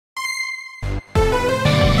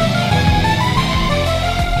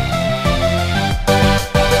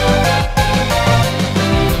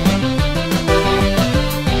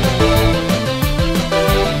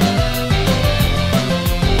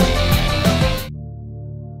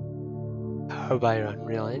powered by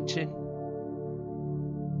Unreal Engine.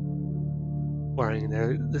 Warning,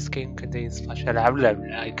 this game contains flash.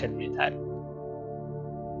 I couldn't read that.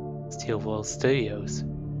 Steelwool Studios.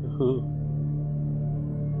 Ooh.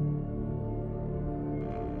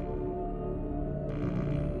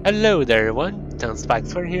 Hello there everyone,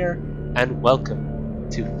 Dillanspyxword here, and welcome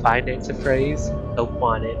to FNAF1 Help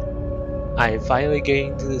Wanted. I am finally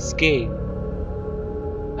getting to this game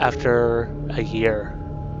after a year,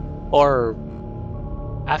 or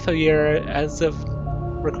half a year as of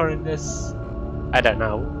recording this, I don't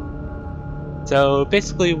know. So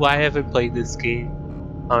basically why I haven't played this game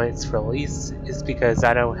on its release is because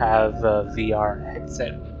I don't have a VR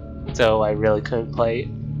headset, so I really couldn't play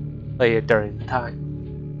it during the time.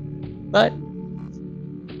 But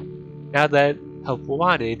now that Help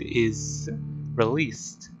Wanted is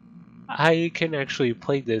released, I can actually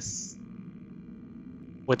play this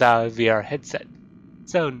without a VR headset.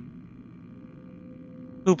 So,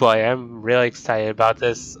 oh boy, I'm really excited about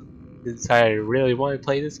this since I really want to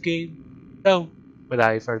play this game. So,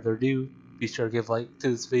 without further ado, be sure to give a like to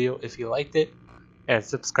this video if you liked it, and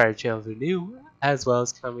subscribe to the channel if you're new, as well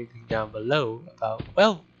as commenting down below about,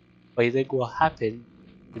 well, what you think will happen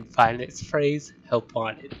in FNAF Help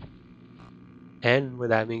Wanted. And with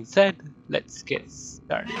that being said, let's get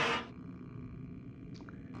started.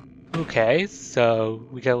 Okay, so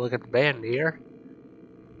we gotta look at the band here.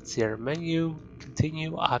 Let's see our menu,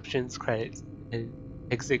 continue, options, credits, and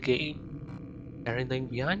exit game. Anything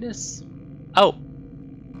behind us? Oh!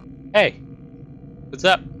 Hey! What's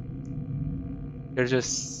up? They're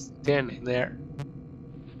just standing there.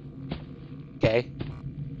 Okay.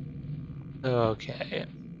 Okay.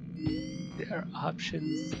 There are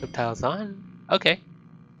options, subtitles on. Okay.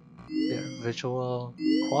 There are visual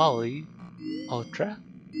quality, ultra,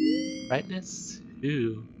 brightness.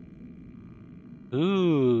 Ooh.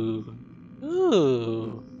 Ooh.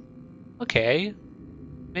 Ooh. Okay.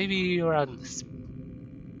 Maybe around this.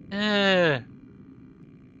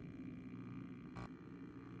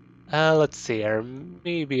 Let's see here.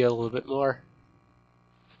 Maybe a little bit more.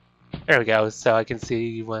 There we go, so I can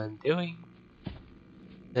see what I'm doing.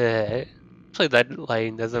 Actually, that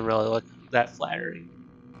lighting doesn't really look that flattering.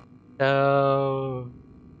 So,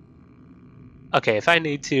 okay, if I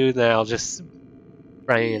need to, then I'll just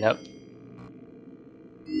brighten it up.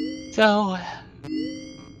 So,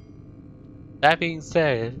 that being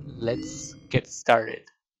said, let's get started.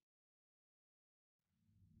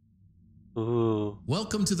 Ooh.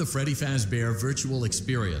 Welcome to the Freddy Fazbear virtual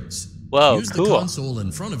experience. Whoa, Use cool. the console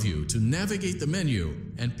in front of you to navigate the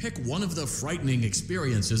menu and pick one of the frightening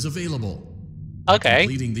experiences available. By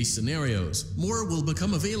completing these scenarios, more will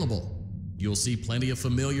become available. You'll see plenty of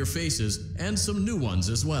familiar faces and some new ones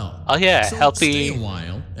as well. Oh yeah, so Healthy, stay a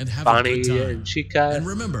while and have Bonnie a good time. and Chica. And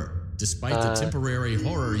remember, despite the temporary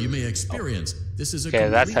horror you may experience, this is a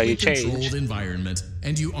that's how you completely change. controlled environment,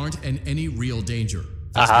 and you aren't in any real danger.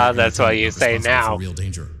 That's what you say now. Real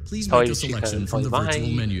danger. Please make a selection from the virtual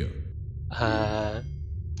menu.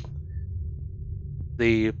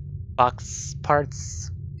 The box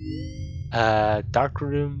parts, dark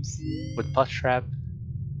rooms with bus trap,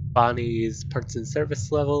 Bonnie's parts and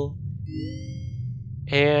service level,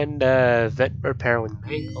 and vent repair with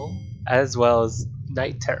Mangle, as well as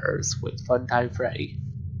night terrors with Funtime Freddy.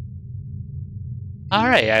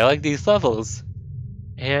 Alright, I like these levels.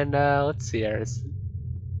 And let's see here.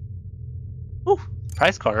 Ooh,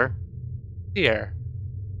 prize corner. Here.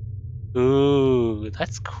 Ooh,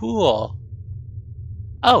 that's cool.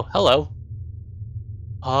 Oh, hello.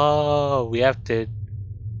 Oh, we have to...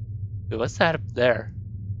 Wait, what's that up there?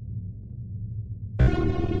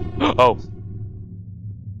 Oh.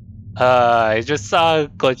 I just saw a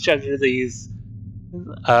glitch under these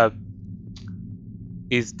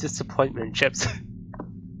disappointment chips.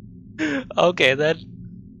 Okay, then.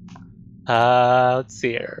 Let's see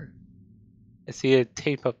here. I see a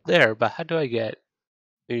tape up there, but how do I get...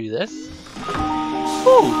 Maybe this?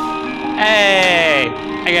 Woo! Hey!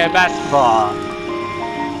 I got a basketball!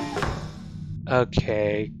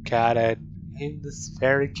 Okay, gotta aim this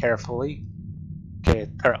very carefully. Okay,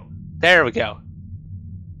 throw. There we go.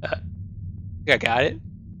 I got it.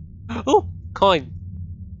 Oh, coin!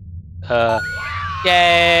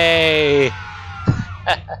 Yay!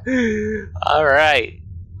 Alright.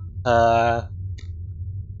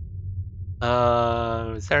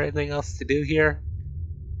 Is there anything else to do here?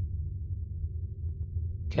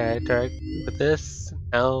 Can I interact with this?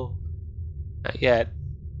 No. Not yet.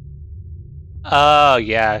 Oh,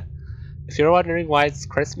 yeah. If you're wondering why it's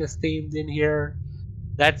Christmas themed in here,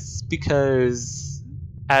 that's because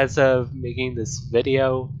as of making this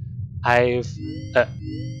video, I've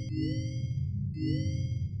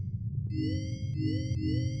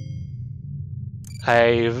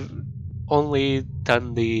I've only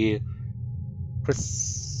done the...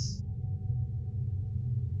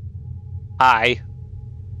 Hi.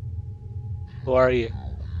 Who are you?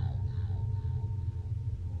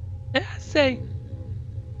 Yeah, say.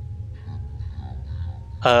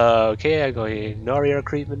 Okay, I'm going to ignore your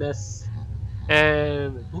creepiness.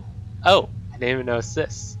 And... Ooh. Oh, I didn't even notice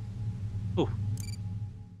this. Ooh.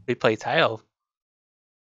 Replay tile.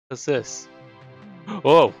 What's this?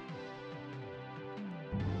 Whoa.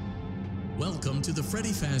 Welcome to the Freddy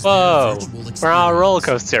Fazbear Whoa. Virtual Experience. We're on a roller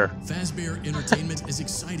coaster. Fazbear Entertainment is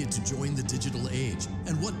excited to join the digital age.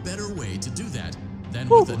 And what better way to do that than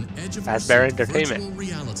Woo. with an edge of Fazbear your seat Entertainment. virtual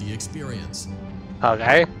reality experience.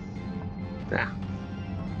 Okay. Yeah.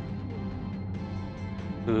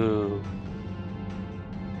 Ooh.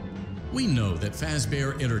 We know that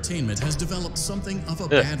Fazbear Entertainment has developed something of a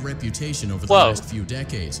bad reputation over the Whoa. last few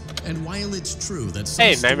decades. And while it's true that some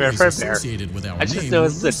Hey, Nightmare stories Fredbear. associated with our I just name were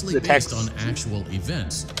noticed loosely the based text. on actual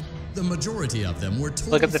events, the majority of them were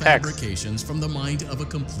total Look at the text. fabrications from the mind of a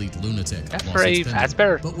complete lunatic. That's lost Freddy its pendant.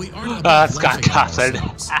 Fazbear? But we aren't above Scott laughing at Dawson.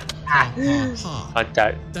 ourselves. Ha, ha, ha. On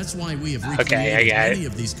that. That's why we have Okay, I recreated get it. many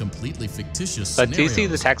of these completely fictitious But do you see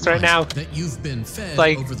the text right now? that you've been fed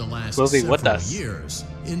Like over the last moving several with us. years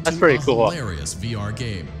into That's pretty a cool. hilarious VR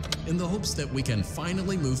game, in the hopes that we can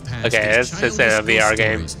finally move past Okay, these it's just in a childish VR ghost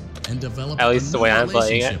game. stories and develop At a least the new way I'm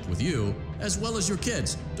playing it. relationship with you as well as your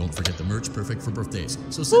kids. Don't forget the merch, perfect for birthdays.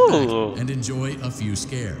 So sit Ooh. back and enjoy a few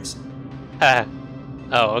scares.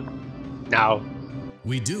 Oh, no.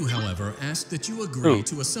 We do, however, ask that you agree Ooh.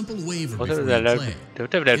 to a simple waiver I before you play.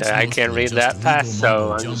 It's can't mostly read just that legal fast, so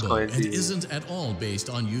mumbo I'm just jumbo going and to isn't at all based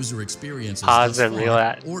on user experiences pause thus and far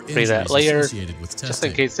or read that injuries later, associated with just in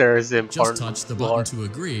testing. case there is Just important touch the lore. button to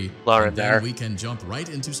agree, lore in and then there. we can jump right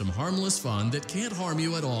into some harmless fun that can't harm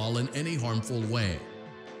you at all in any harmful way.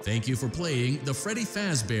 Thank you for playing the Freddy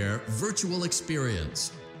Fazbear Virtual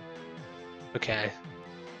Experience. Okay.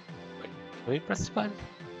 Wait, can we press the button?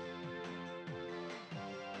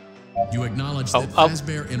 You acknowledge that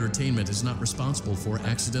Fazbear Entertainment is not responsible for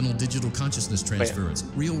accidental digital consciousness transference,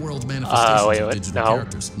 real-world manifestations of digital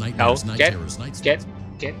characters, nightmares, night terrors, night Get.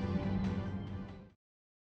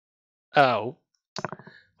 Oh.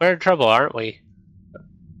 We're in trouble, aren't we?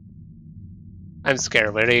 I'm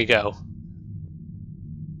scared. Where do you go?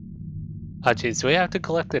 Oh, jeez. Do we have to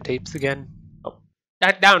collect the tapes again? Oh.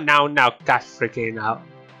 No. Gosh, freaking out.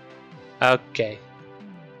 Okay.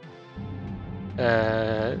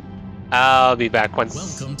 I'll be back once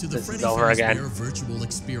Welcome to the this Freddy is over Fazbear again. Virtual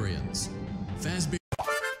Experience. Fazbear.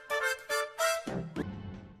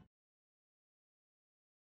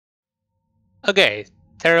 Okay,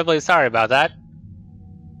 terribly sorry about that.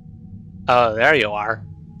 Oh, there you are.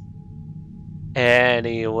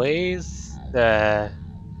 Anyways, let's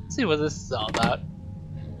see what this is all about.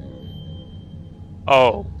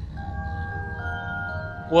 Oh.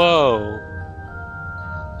 Whoa.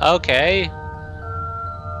 Okay.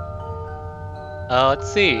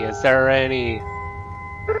 Let's see, is there any...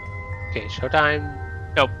 Okay, showtime?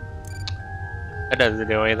 Nope. That doesn't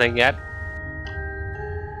do anything yet.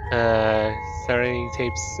 Is there any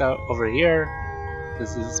tapes over here?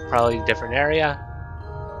 This is probably a different area.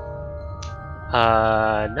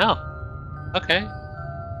 No. Okay.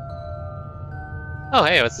 Oh,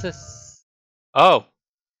 hey, what's this? Oh.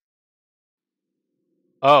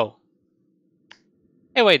 Oh.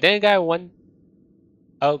 Hey, wait, didn't guy one...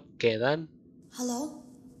 Okay, then. Hello?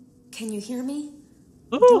 Can you hear me?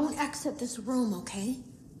 Ooh. Don't exit this room, okay?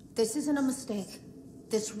 This isn't a mistake.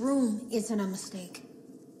 This room isn't a mistake.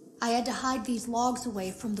 I had to hide these logs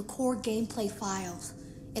away from the core gameplay files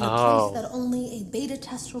in a place that only a beta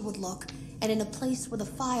tester would look and in a place where the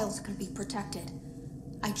files could be protected.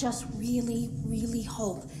 I just really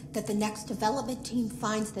hope that the next development team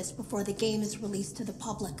finds this before the game is released to the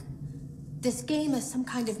public. This game has some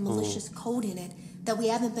kind of malicious code in it that we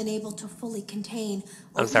haven't been able to fully contain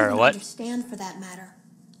or even understand for that matter.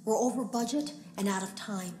 We're over budget and out of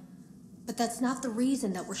time. But that's not the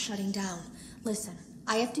reason that we're shutting down. Listen,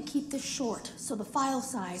 I have to keep this short so the file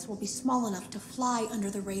size will be small enough to fly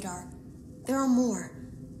under the radar. There are more.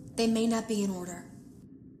 They may not be in order.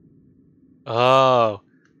 Oh,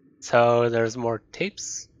 so there's more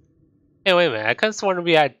tapes? Hey, wait a minute, I could have sworn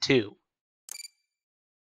we had 2.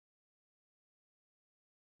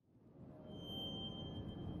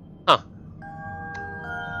 Huh.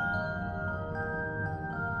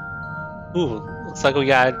 Ooh, looks like we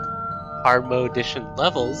got hard mode edition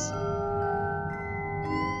levels,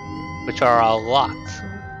 which are all locked.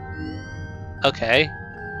 Okay.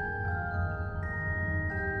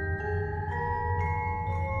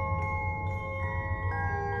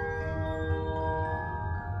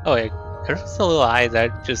 Oh wait, there's a little eye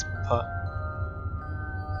that just put.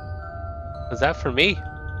 Was that for me?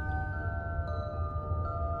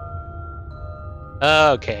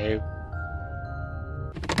 Okay.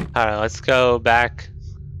 Alright, let's go back.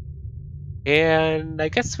 And I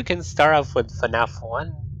guess we can start off with FNAF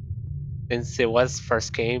 1. Since it was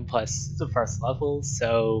first game plus the first level,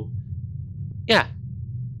 so yeah.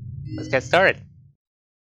 Let's get started.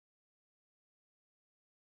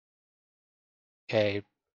 Okay.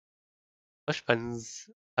 Push buttons.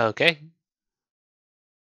 Okay.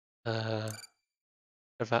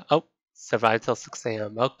 Survive till 6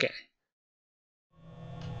 a.m. Okay.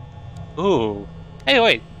 Ooh. Hey,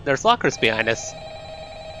 wait. There's lockers behind us.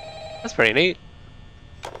 That's pretty neat.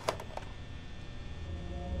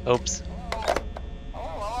 Oops.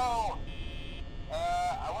 Hello.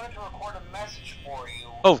 I wanted to record a message for you.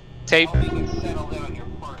 Oh, tape.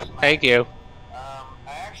 Thank you. I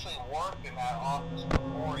actually worked in that office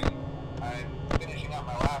before you. I'm finishing up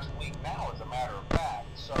my last week now, as a matter of fact.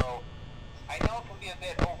 So I know it can be a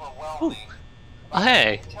bit overwhelming. Oh,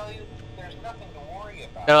 hey. I can tell you there's nothing to worry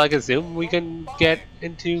about. There like a zoom we can get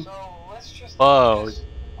into. So let's just Whoa,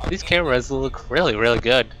 these cameras look really, really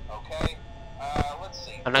good. Okay. Let's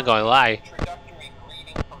see. I'm not going to lie. Introductory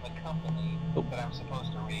greeting from the company that I'm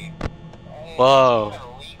supposed to read. Whoa. It's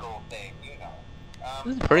a legal thing, you know.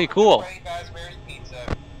 This is pretty cool.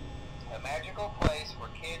 Pizza, a magical place for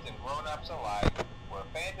kids and grown-ups alike, where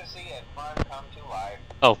fantasy and fun come to life.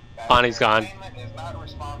 Oh, Bonnie's gone. Is not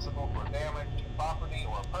responsible for damage to property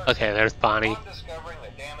or person. Okay, there's Bonnie. Upon discovering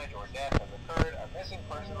that damage or death has occurred, a missing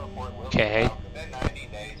person report will Okay. be filed within 90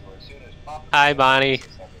 days, or as soon as property. Hi, Bonnie.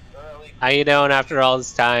 How you doing after all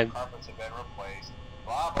this time? Carpets have been replaced.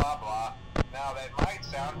 Blah blah blah. Now that might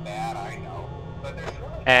sound bad, I know, but there's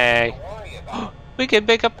really Hey. nothing to worry about. We can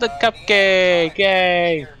pick up the cupcake!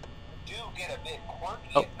 Yay! Do get a bit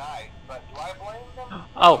quirky at night, but do I blame them?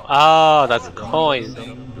 Oh, that's a coin.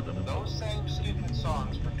 Those same stupid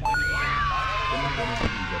songs for 20 years.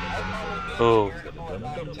 Ooh.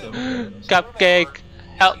 Cupcake,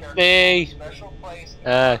 help me! Special place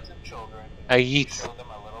I eat.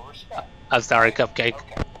 I'm sorry, Cupcake.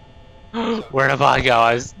 Where did I go?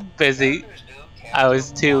 I was busy. I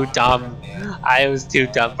was too dumb. I was too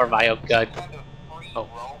dumb for my own good. Oh.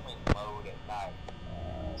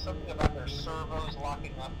 Something about their servos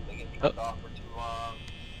locking up if they get turned off for too long.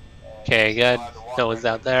 Okay, good. No one's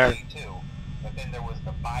out there. But then there was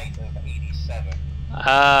the bite of 87.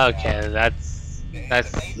 Okay, that's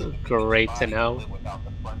great to know. Without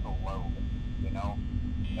the frontal lobe, you know.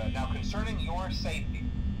 Now, concerning your safety,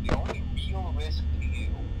 the only real risk to you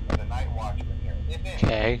as a night watchman here, if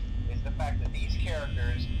any, is the fact that these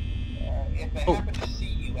characters, if they happen to see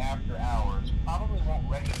you after hours, probably won't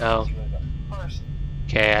recognize you as a person.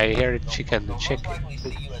 Okay, I hear the chicken. The chicken. Likely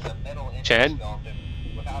see you as a metal Jen? skeleton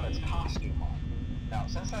without its costume on. Now,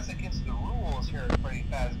 since that's against the rules here at Freddy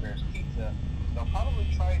Fazbear's Pizza, they'll probably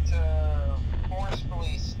try to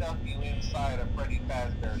forcefully stuff you inside a Freddy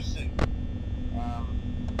Fazbear suit.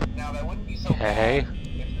 Now that wouldn't be so bad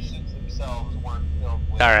if the suits themselves weren't filled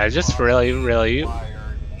with just really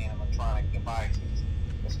wired and animatronic devices,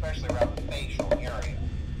 especially around the facial area.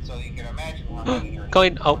 So you can imagine how many you're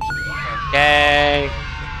going. Oh, yay!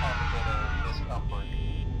 Discomfort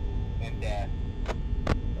and death.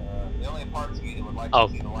 The only parts of you that would like Oh,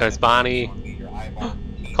 to see the light there's Bonnie. would be your eyeball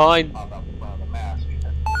and teeth Coin. that pop out the front of the mask. Yeah, they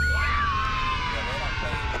don't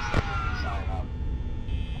tell you this stuff when you sign up.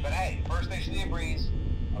 But hey, first station of the breeze.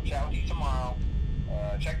 I'll chat with you tomorrow.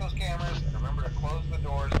 Check those cameras and remember to close the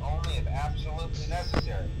doors only if absolutely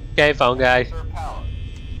necessary. Okay, phone guy. Conserve power.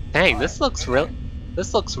 Dang, this looks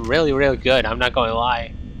really, really good. I'm not going to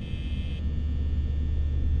lie.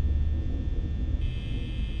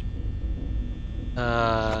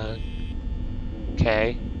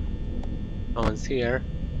 Okay. No one's here.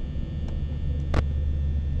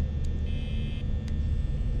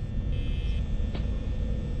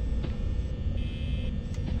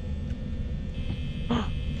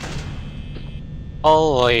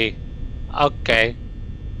 Holy. Okay.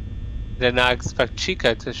 Did not expect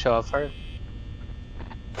Chica to show up first.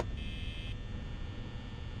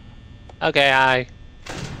 Okay, hi.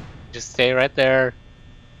 Just stay right there.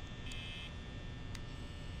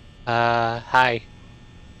 Hi.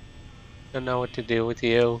 Don't know what to do with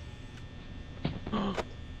you.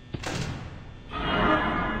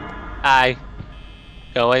 Hi.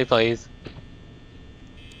 Go away, please.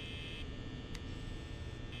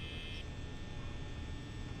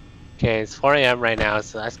 Okay, it's 4 a.m. right now,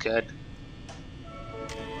 so that's good.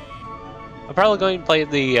 I'm probably going to play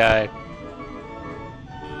the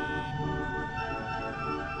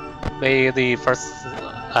first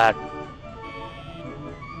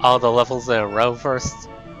all the levels in a row first.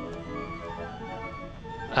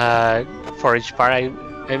 For each part, I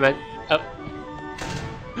meant. Oh,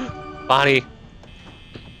 Bonnie.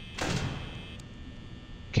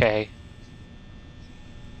 Okay.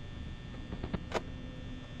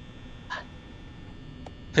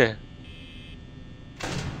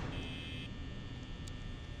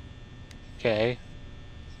 Okay.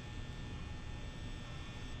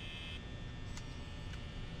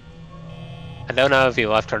 I don't know if he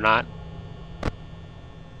left or not.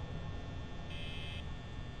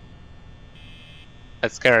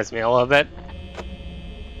 That scares me a little bit.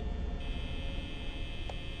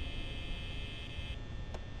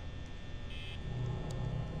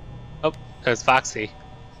 Oh, there's Foxy.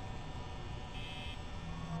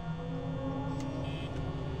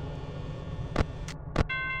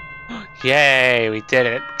 Yay, we did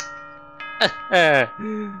it.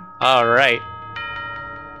 Alright.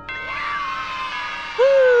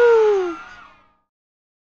 Woo!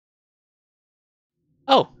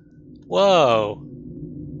 Oh, whoa.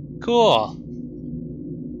 Cool.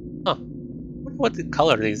 Huh. Wonder what the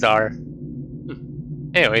color these are.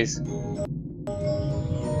 Anyways.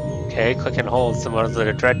 Okay, click and hold similar to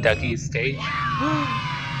the Dread Ducky stage.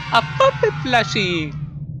 A puppet plushie!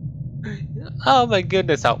 Oh my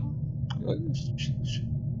goodness, oh.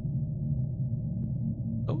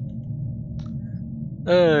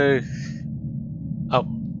 Oh,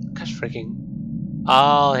 gosh freaking.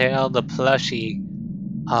 All hail the plushie.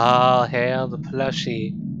 All hail the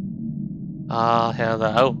plushie. All hail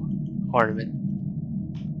the, oh, ornament.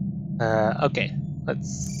 Okay,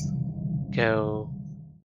 let's go.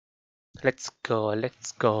 Let's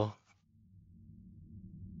go.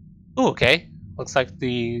 Ooh, okay. Looks like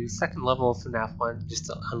the second level of FNAF1 just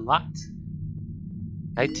unlocked.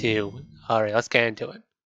 I too. Alright, let's get into it.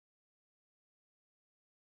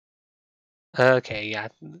 Okay, yeah.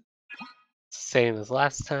 Same as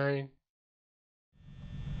last time.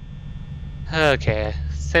 Okay,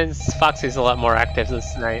 since Foxy's a lot more active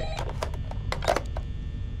this night,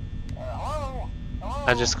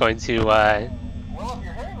 I'm just going to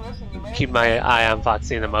keep my eye on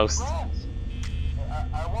Foxy the most.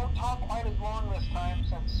 I won't talk quite as long this time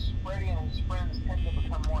since Freddy and his friends tend to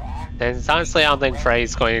become more active. And honestly, I don't think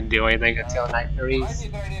Freddy's going to do anything until night 3. It might be a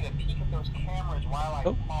good idea to peek at those cameras while I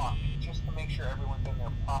talk, just to make sure everyone's in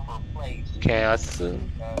their proper place. Okay, let's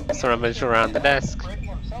rummage around the desk. Freddy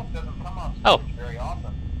himself doesn't come off stage very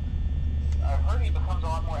often. I've heard he becomes a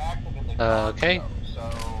lot more active in the okay. So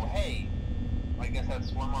hey, I guess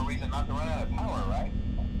that's one more reason not to run out of power, right?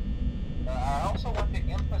 I also want to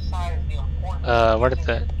emphasize the importance where did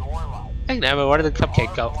the door lights. Hey, Nemo, where did the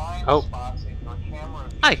cupcake go? Oh,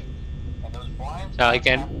 hi. No, I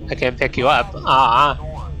can't pick you up. Can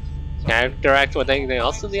I interact with anything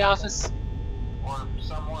else in the office? Or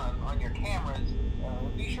someone on your cameras.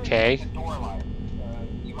 Be sure okay. to door lights.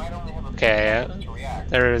 You might only have a okay. To react.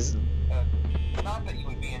 There is. Not that you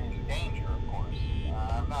would be in any danger, of course.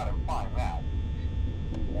 I'm not implying that.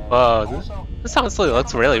 Whoa, this honestly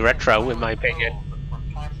looks really retro in my opinion.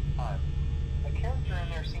 From time to time, the character in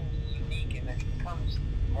there seems unique in that he becomes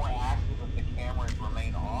more active if the cameras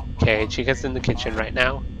remain off. Okay, Chica's in the kitchen right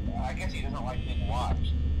now. I guess he doesn't like being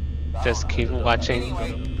watched. Just keep watching.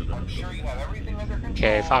 Anyway, I'm sure you have everything under control.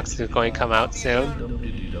 Okay, Fox is going to come out soon.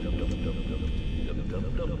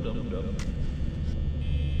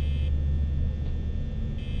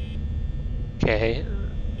 Okay.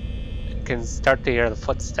 Can start to hear the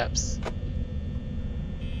footsteps.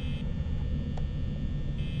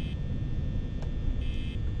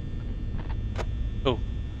 Oh,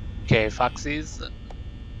 okay, Foxy's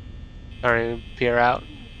starting to peer out.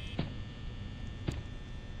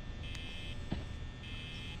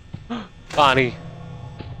 Bonnie.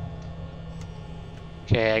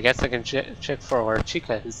 Okay, I guess I can check for where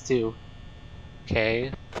Chica is too.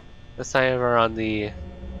 Okay, this time we're on the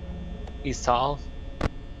East Hall.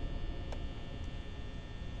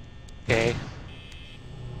 Okay.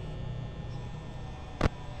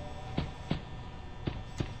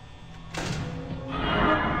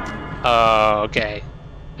 Oh, okay.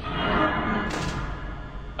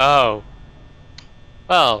 Oh.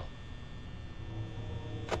 Well.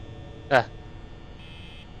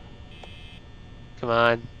 Come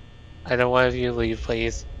on. I don't want you to leave,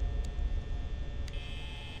 please.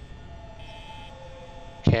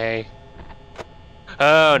 Okay.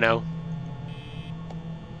 Oh, no.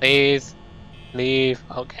 Please. Leave.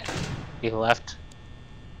 Okay. He left.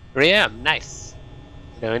 3 AM. Nice.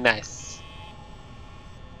 Very nice.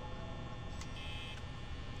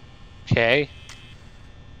 Okay.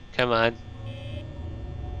 Come on.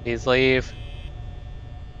 Please leave.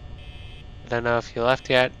 don't know if he left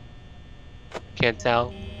yet. Can't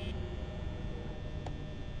tell.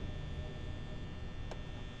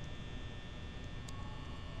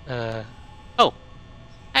 Oh,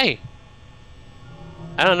 hey!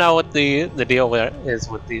 I don't know what the deal is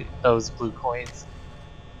with those blue coins.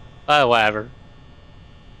 But whatever.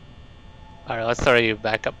 Alright, let's throw you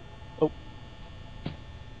back up. Oh.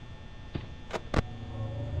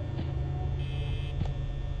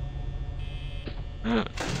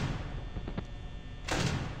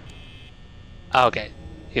 Okay,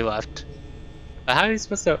 he left. But how are you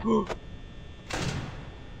supposed to...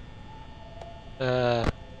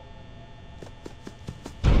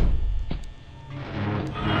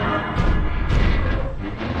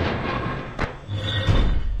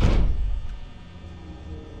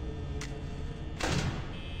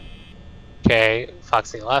 Okay,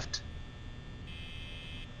 Foxy left.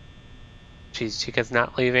 Cheese Chica's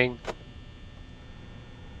not leaving.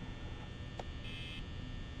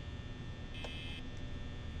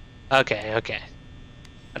 Okay, okay.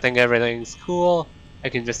 I think everything's cool. I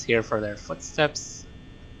can just hear for their footsteps.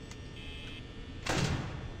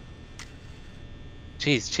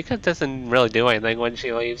 Jeez, Chica doesn't really do anything when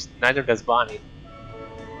she leaves. Neither does Bonnie.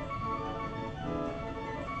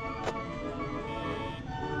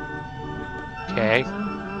 Okay.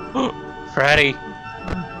 Freddy!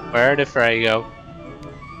 Where did Freddy go?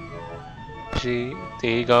 Did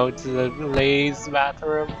he go to the ladies'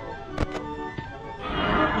 bathroom?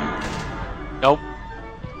 Nope.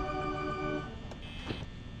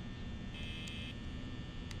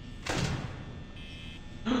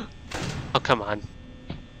 Oh, come on.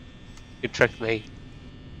 You tricked me.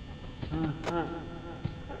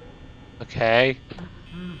 Okay.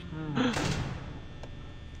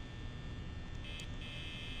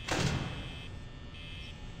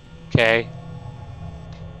 Okay.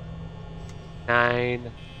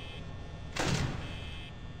 9.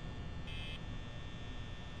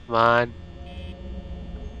 Come on.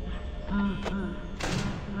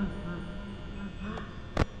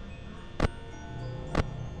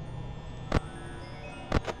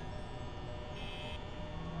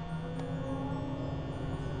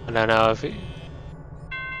 I don't know if he...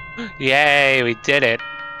 Yay, we did it!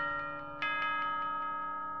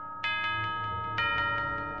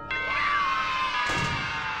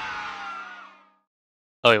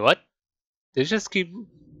 Oh wait, what? Did it just keep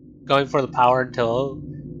going for the power until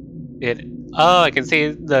it... Oh, I can see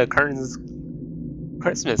the curtains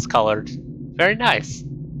Christmas colored. Very nice.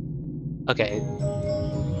 Okay.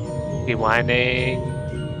 Rewinding.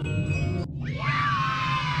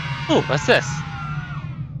 Ooh, what's this?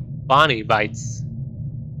 Bonnie bites.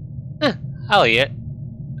 I'll eat it.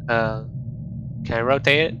 Can I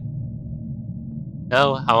rotate it?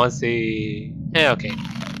 No, I want to see... okay.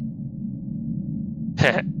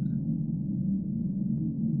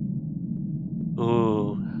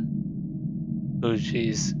 Ooh. Ooh,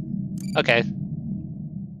 jeez. Okay.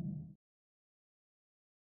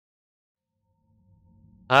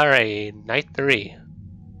 Alright, night 3.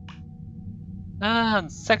 On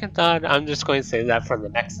second thought, I'm just going to save that for the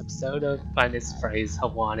next episode of Find This Phrase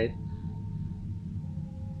Help Wanted.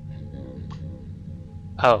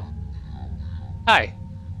 Oh. Hi.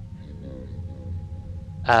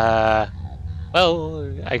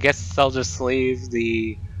 Well, I guess I'll just leave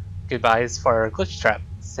the goodbyes for Glitch Trap,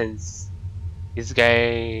 since he's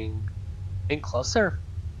getting closer?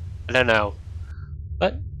 I don't know.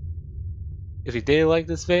 But, if you did like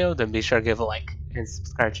this video, then be sure to give a like and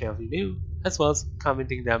subscribe to the channel if you're new, as well as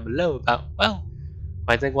commenting down below about, well,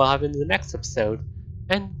 what I think will happen in the next episode.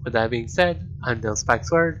 And with that being said, I'm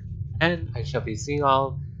Dillanspyxword, and I shall be seeing you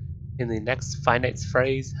all in the next Five Nights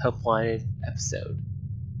Phrase Help Wanted episode.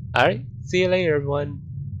 Alright, see you later everyone.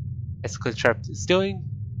 As Glitch Trap is doing,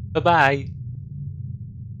 bye bye.